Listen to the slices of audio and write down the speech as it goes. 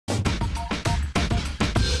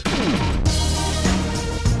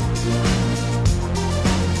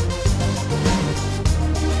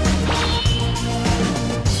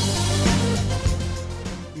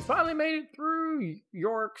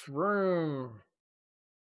York's room.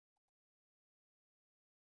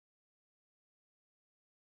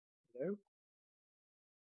 Hello?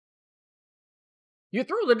 You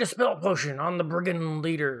threw the dispel potion on the brigand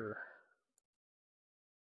leader.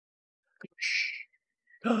 Shh.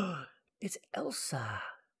 It's Elsa.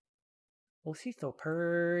 Oh, she's so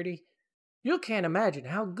pretty. You can't imagine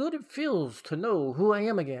how good it feels to know who I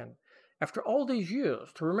am again. After all these years,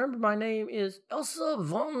 to remember my name is Elsa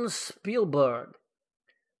von Spielberg.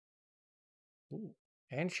 Ooh,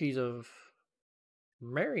 and she's of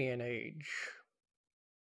Marian age.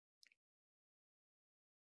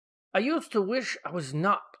 I used to wish I was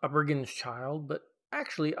not a brigand's child, but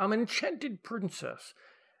actually I'm an enchanted princess.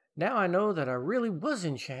 Now I know that I really was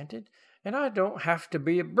enchanted, and I don't have to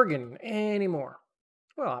be a brigand anymore.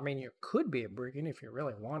 Well, I mean, you could be a brigand if you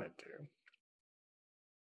really wanted to.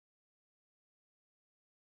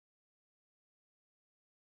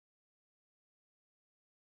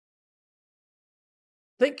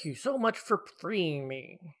 Thank you so much for freeing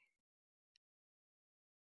me.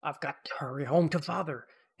 I've got to hurry home to father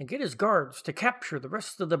and get his guards to capture the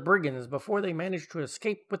rest of the brigands before they manage to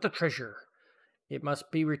escape with the treasure. It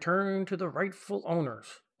must be returned to the rightful owners.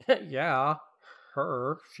 Yeah,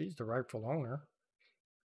 her. She's the rightful owner.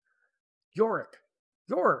 Yorick!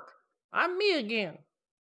 Yorick! I'm me again!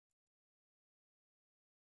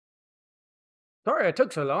 Sorry I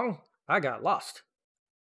took so long. I got lost.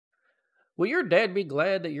 Will your dad be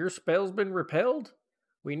glad that your spell's been repelled?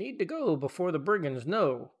 We need to go before the brigands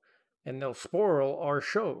know, and they'll spoil our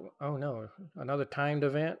show. Oh no, another timed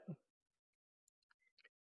event?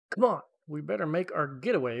 Come on, we better make our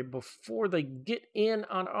getaway before they get in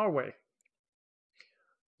on our way.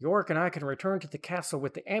 York and I can return to the castle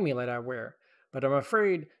with the amulet I wear, but I'm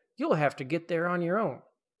afraid you'll have to get there on your own.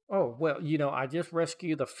 Oh, well, I just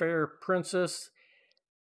rescued the fair princess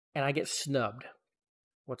and I get snubbed.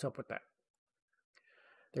 What's up with that?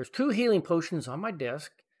 There's 2 healing potions on my desk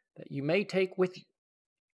that you may take with you.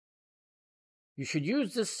 You should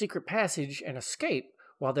use this secret passage and escape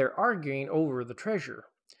while they're arguing over the treasure.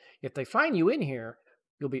 If they find you in here,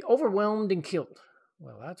 you'll be overwhelmed and killed.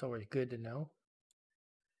 Well, that's always good to know.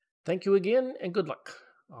 Thank you again, and good luck.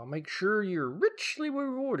 I'll make sure you're richly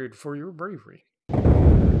rewarded for your bravery.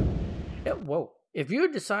 Whoa. If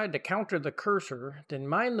you decide to counter the cursor, then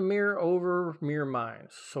mind the mirror over mirror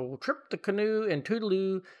mines. So trip the canoe and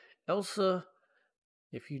toodaloo, Elsa.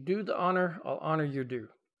 If you do the honor, I'll honor your due.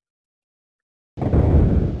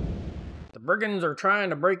 The brigands are trying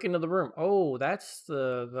to break into the room. Oh, that's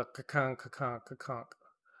the kakonk.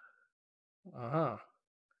 Uh-huh.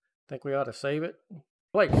 Think we ought to save it?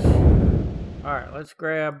 Place. Alright, let's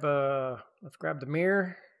grab the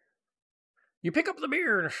mirror. You pick up the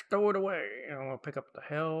mirror and stow it away. And we'll pick up the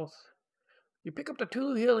health. You pick up the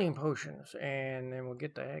 2 healing potions, and then we'll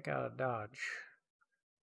get the heck out of Dodge.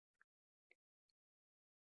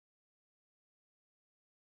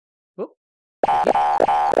 Whoop.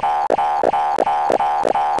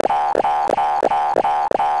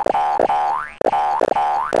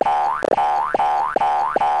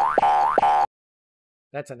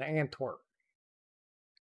 That's an Antwerp.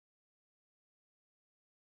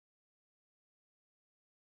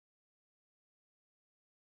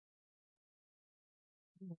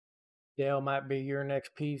 Dell might be your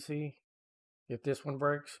next PC. If this one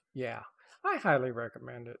breaks, yeah. I highly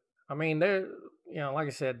recommend it. I mean, they're, like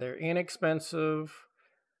I said, they're inexpensive.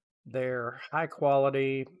 They're high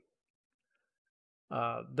quality.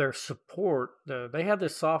 Their support, they have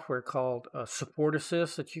this software called Support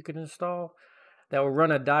Assist that you can install that will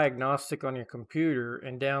run a diagnostic on your computer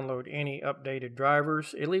and download any updated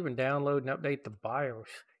drivers. It'll even download and update the BIOS.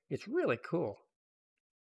 It's really cool.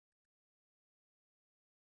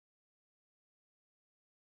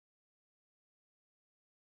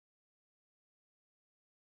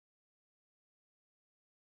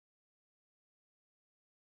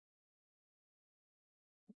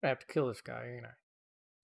 I have to kill this guy, ain't I?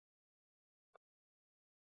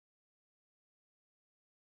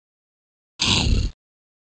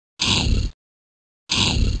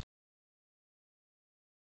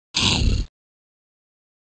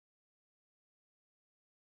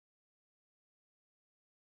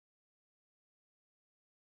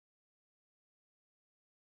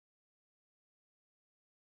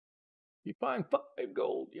 You find 5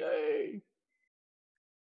 gold, yay!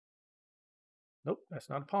 Nope, that's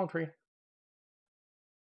not a palm tree.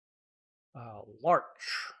 Larch.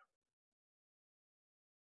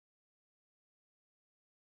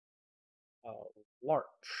 Larch.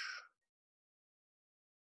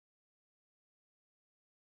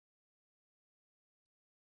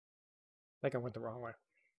 I think I went the wrong way.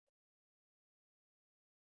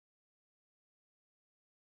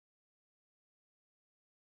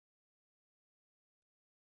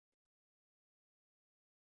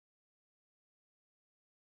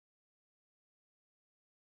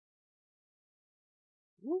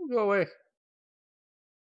 Ooh, go away.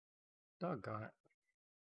 Doggone it.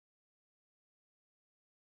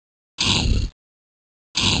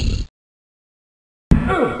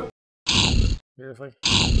 Seriously?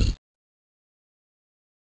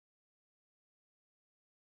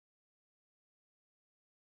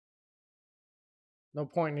 No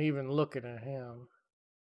point in even looking at him.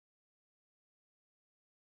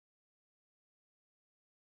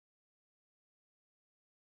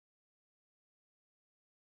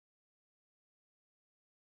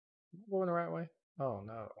 Going the right way? Oh,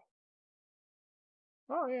 no.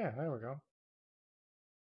 Oh, yeah, there we go.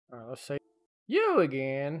 All right, let's see. You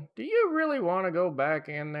again? Do you really want to go back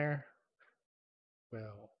in there?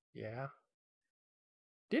 Well, yeah.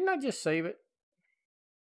 Didn't I just save it?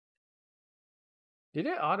 Did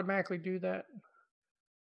it automatically do that?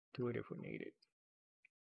 Do it if we need it.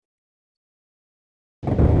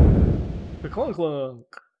 The clunk clunk.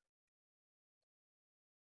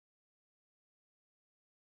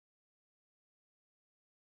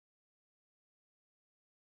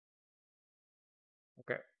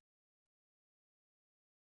 Okay.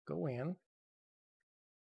 Go in.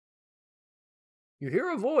 You hear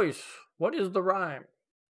a voice. What is the rhyme?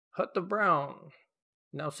 Hut the Brown.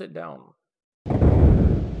 Now sit down.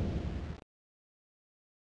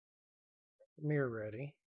 Mirror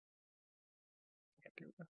ready.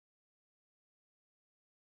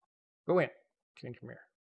 Go in. Change mirror.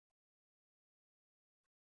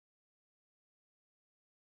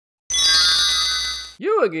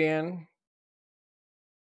 You again.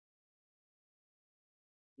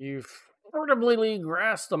 You furtively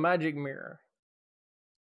grasp the magic mirror.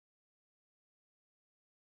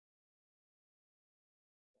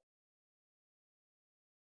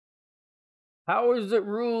 Powers that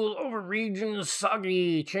rule over regions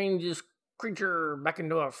soggy change this creature back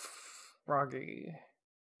into a froggy.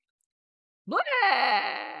 Blah!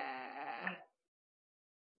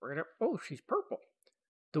 Right up. Oh, she's purple.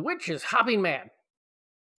 The witch is hopping mad.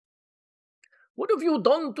 What have you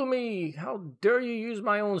done to me? How dare you use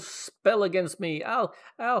my own spell against me?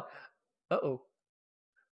 Uh-oh.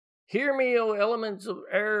 Hear me, O elements of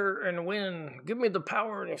air and wind. Give me the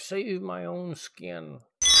power to save my own skin.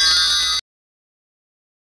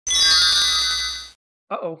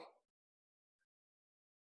 Uh-oh.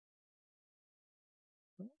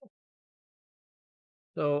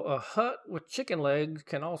 So a hut with chicken legs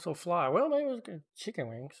can also fly. Well, maybe it's chicken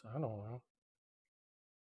wings. I don't know.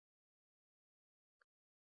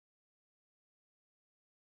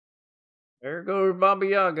 There goes Baba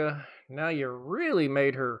Yaga. Now you really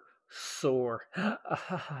made her sore. Ha ha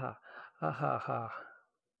ha. Ha ha ha.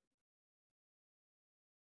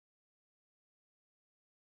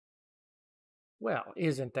 Well,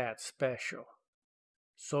 isn't that special?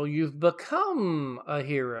 So you've become a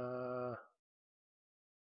hero.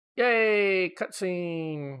 Yay!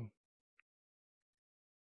 Cutscene.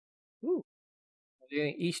 Ooh. Are there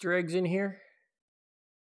any Easter eggs in here?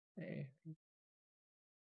 Hey, I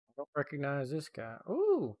don't recognize this guy.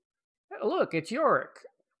 Ooh. Look, it's Yorick.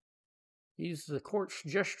 He's the court's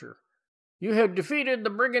jester. You have defeated the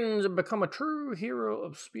brigands and become a true hero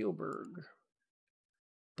of Spielberg.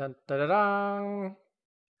 Dun, da, da, da.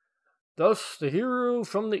 Thus, the hero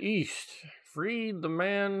from the east freed the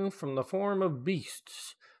man from the form of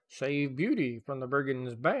beasts, saved beauty from the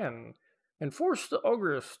brigands' ban, and forced the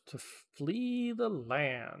ogress to flee the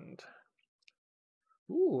land.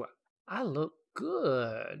 Ooh, I look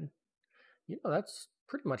good. You know, that's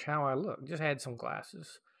pretty much how I look. Just had some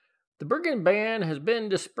glasses. The brigand band has been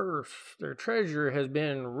dispersed. Their treasure has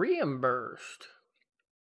been reimbursed.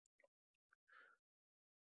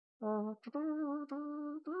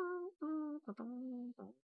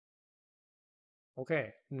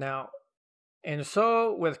 Okay, now, and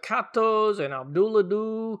so with Katos and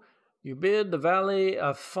Abdullah, you bid the Valley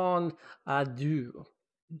of Fond adieu.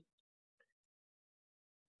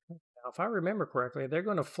 Now, if I remember correctly, they're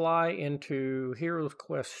going to fly into Heroes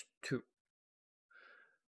Quest 2.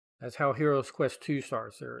 That's how Heroes Quest 2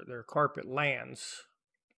 starts. Their carpet lands.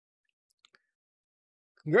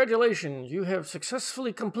 Congratulations, you have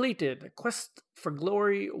successfully completed Quest for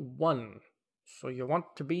Glory 1. So you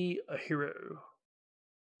want to be a hero.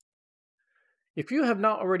 If you have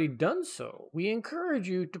not already done so, we encourage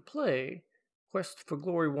you to play Quest for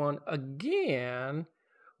Glory 1 again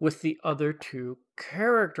with the other two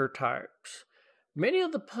character types. Many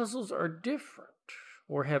of the puzzles are different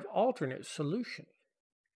or have alternate solutions.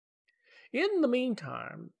 In the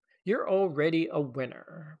meantime, you're already a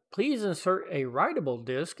winner. Please insert a writable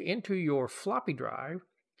disk into your floppy drive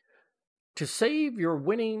to save your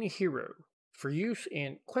winning hero for use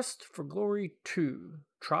in Quest for Glory 2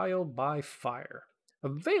 Trial by Fire.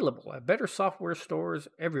 Available at better software stores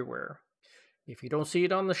everywhere. If you don't see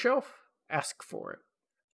it on the shelf, ask for it.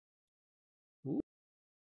 Ooh.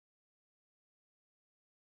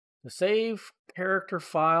 The save character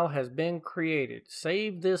file has been created.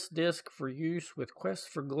 Save this disk for use with Quest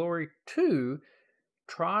for Glory 2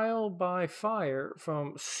 Trial by Fire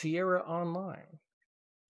from Sierra Online.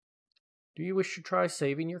 Do you wish to try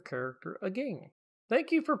saving your character again?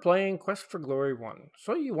 Thank you for playing Quest for Glory 1,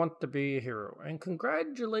 So You Want to Be a Hero, and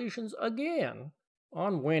congratulations again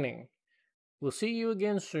on winning. We'll see you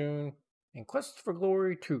again soon in Quest for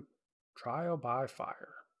Glory 2, Trial by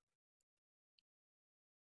Fire.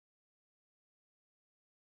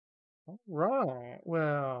 All right,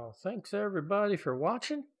 well, thanks everybody for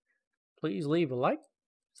watching. Please leave a like,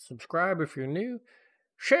 subscribe if you're new,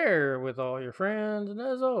 share with all your friends, and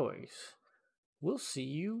as always, we'll see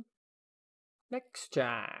you next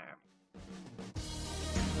time.